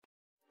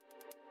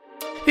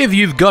If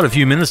you've got a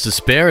few minutes to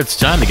spare, it's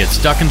time to get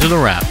stuck into the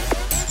wrap.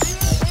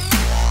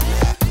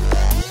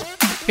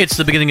 It's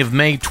the beginning of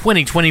May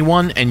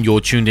 2021 and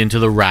you're tuned into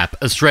The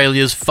Wrap,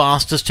 Australia's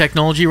fastest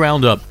technology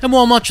roundup. And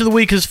while much of the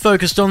week is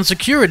focused on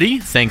security,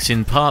 thanks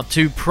in part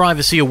to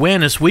Privacy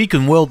Awareness Week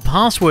and World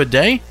Password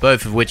Day,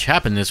 both of which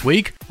happened this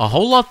week, a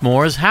whole lot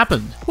more has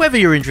happened. Whether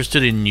you're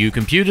interested in new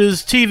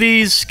computers,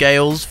 TVs,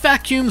 scales,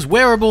 vacuums,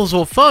 wearables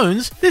or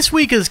phones, this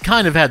week has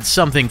kind of had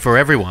something for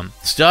everyone.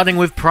 Starting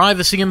with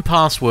privacy and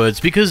passwords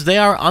because they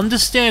are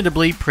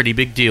understandably pretty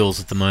big deals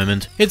at the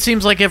moment. It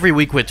seems like every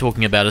week we're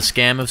talking about a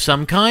scam of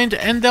some kind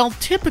and they'll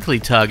typically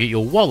target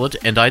your wallet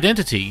and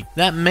identity.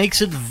 That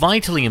makes it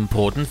vitally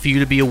important for you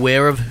to be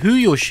aware of who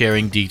you're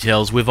sharing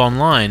details with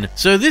online.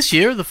 So this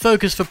year, the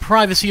focus for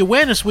Privacy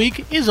Awareness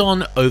Week is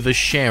on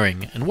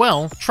oversharing, and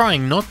well,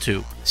 trying not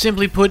to.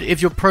 Simply put,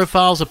 if your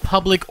profiles are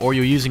public or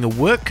you're using a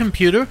work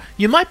computer,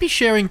 you might be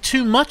sharing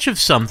too much of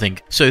something,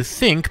 so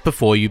think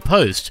before you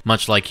post,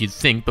 much like you'd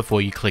think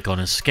before you click on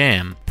a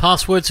scam.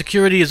 Password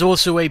security is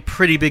also a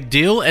pretty big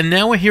deal, and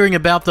now we're hearing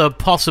about the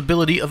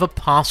possibility of a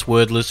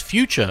passwordless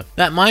future.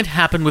 That might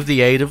happen with the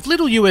aid of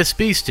little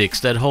USB sticks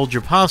that hold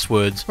your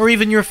passwords, or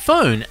even your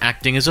phone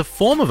acting as a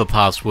form of a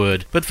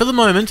password. But for the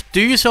moment,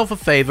 do yourself a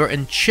favor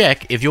and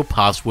check if your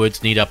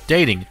passwords need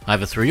updating,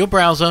 either through your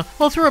browser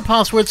or through a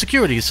password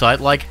security site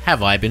like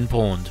Have I Been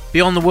Pawned?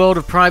 Beyond the world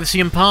of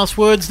privacy and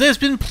passwords, there's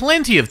been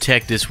plenty of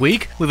tech this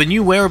week, with a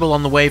new wearable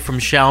on the way from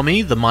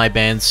Xiaomi, the Mi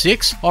Band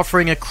 6,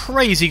 offering a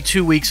crazy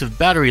 2 weeks of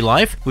battery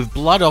life, with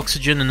blood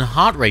oxygen and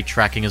heart rate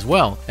tracking as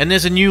well. And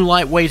there's a new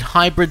lightweight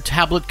hybrid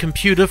tablet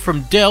computer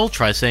from Dell,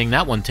 try saying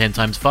that one 10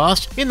 times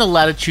fast, in the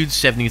Latitude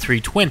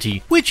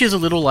 7320, which is a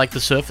little like the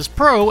Surface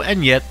Pro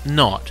and yet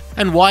not.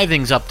 And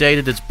Withings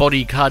updated its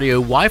body cardio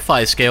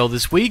Wi-Fi scale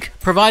this week,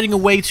 providing a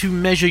way to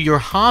measure your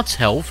heart's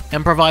health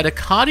and provide a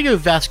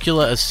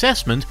cardiovascular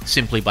assessment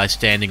simply by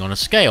standing on a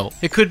scale.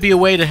 It could be a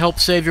way to help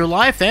save your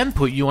life and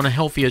put you on a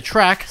healthier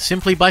track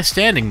simply by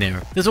standing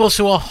there. There's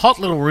also a hot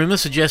little rumor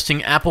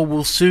suggesting Apple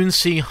will soon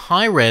see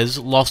high-res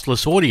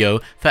lossless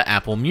audio for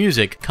Apple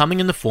Music,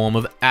 coming in the form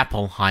of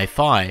Apple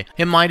Hi-Fi.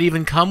 It might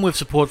even come with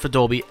support for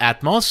Dolby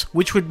Atmos,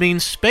 which would mean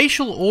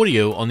spatial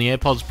audio on the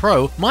AirPods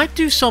Pro might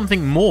do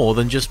something more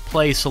than just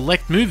play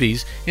select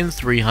movies in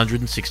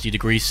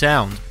 360-degree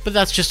sound. But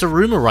that's just a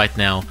rumor right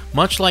now,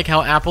 much like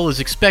how Apple is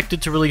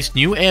expected to release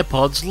new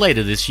AirPods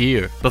later this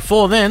year.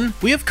 Before then,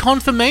 we have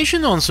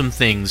confirmation on some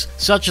things,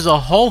 such as a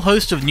whole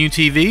host of new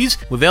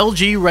TVs, with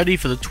LG ready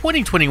for the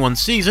 2021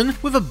 season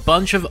with a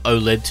bunch of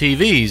OLED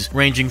TVs,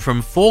 ranging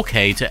from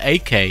 4K to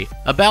 8K.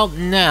 About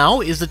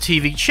now is the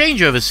TV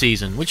changeover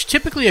season, which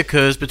typically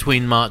occurs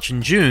between March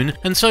and June,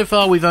 and so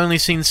far we've only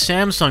seen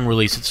Samsung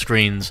release its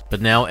screens, but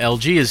now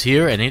LG is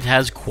here and it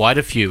has quite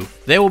a few.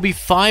 There will be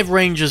 5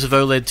 ranges of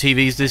OLED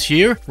TVs this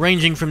year,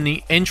 ranging from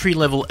the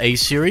entry-level A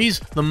series,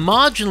 the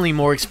marginally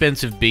more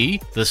expensive B,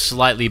 the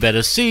slightly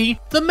better C,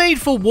 the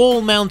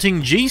made-for-wall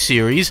mounting G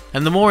series,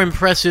 and the more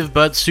impressive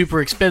but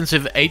super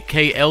expensive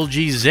 8K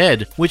LG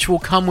Z, which will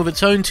come with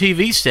its own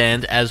TV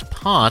stand as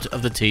part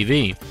of the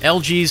TV.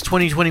 LG's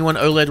 2021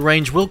 OLED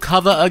range will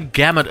cover a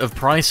gamut of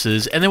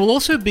prices, and there will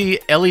also be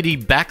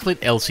LED backlit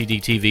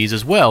LCD TVs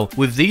as well,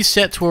 with these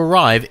set to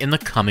arrive in the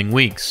coming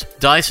weeks.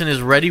 Dyson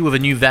is ready with a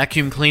new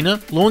vacuum cleaner,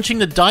 launching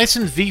the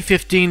Dyson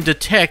V15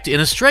 Detect in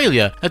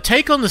Australia, a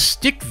take on the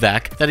stick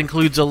vac that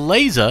includes a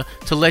laser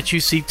to let you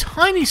see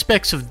tiny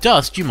specks of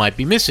dust you might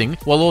be missing,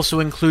 while also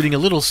including a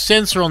little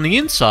sensor on the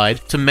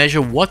inside to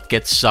measure what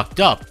gets sucked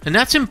up. And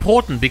that's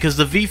important because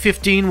the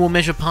V15 will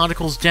measure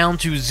particles down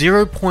to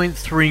 0.3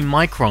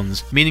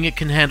 microns, meaning it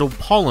can handle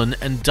pollen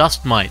and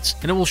dust mites,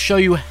 and it will show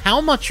you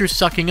how much you're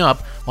sucking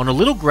up on a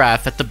little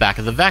graph at the back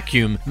of the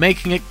vacuum,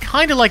 making it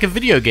kinda like a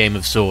video game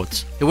of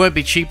sorts. It won't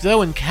be cheap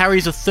though and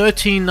carries a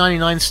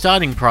 $13.99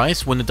 starting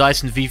price when the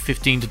Dyson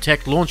V15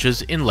 Detect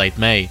launches in late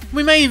May.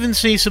 We may even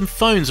see some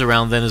phones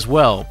around then as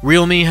well.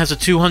 Realme has a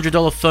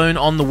 $200 phone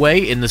on the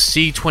way in the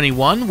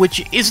C21,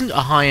 which isn't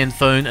a high-end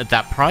phone at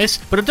that price,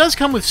 but it does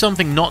come with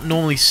something not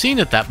normally seen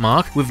at that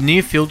mark, with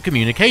near-field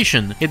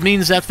communication. It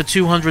means that for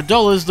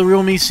 $200, the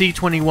Realme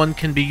C21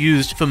 can be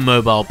used for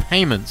mobile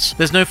payments.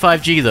 There's no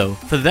 5G though.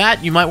 For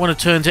that, you might want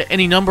to turn to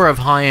any number of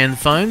high-end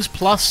phones,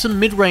 plus some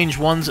mid-range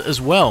ones as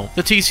well.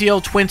 The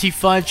TCL 20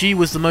 5G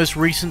was the most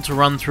recent to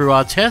run through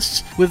our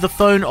tests, with the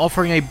phone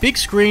offering a big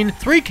screen,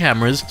 3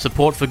 cameras,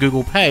 support for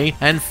Google Pay,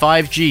 and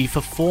 5G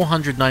for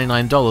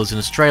 $499 in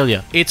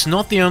Australia. It's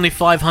not the only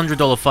 $500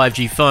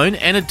 5G phone,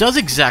 and it does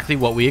exactly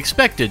what we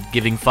expected,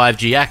 giving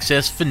 5G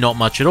access for not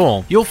much at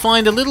all. You'll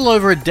find a little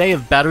over a day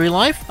of battery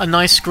life, a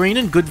nice screen,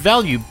 and good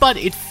value, but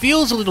it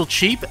feels a little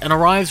cheap and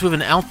arrives with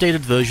an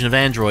outdated version of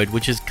Android,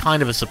 which is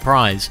kind of a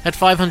surprise. At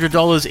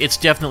 $500, it's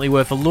definitely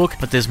worth a look,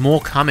 but there's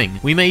more coming.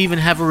 We may even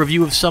have a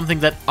review of something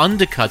that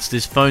undercuts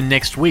this phone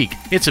next week.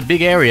 It's a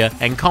big area,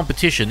 and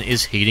competition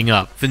is heating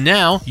up. For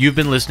now, you've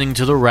been listening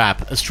to The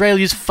Wrap,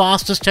 Australia's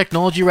fastest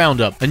technology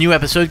roundup. A new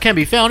episode can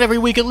be found every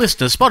week at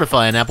Listener,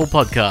 Spotify, and Apple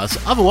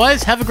Podcasts.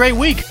 Otherwise, have a great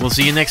week. We'll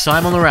see you next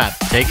time on The Wrap.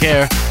 Take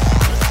care.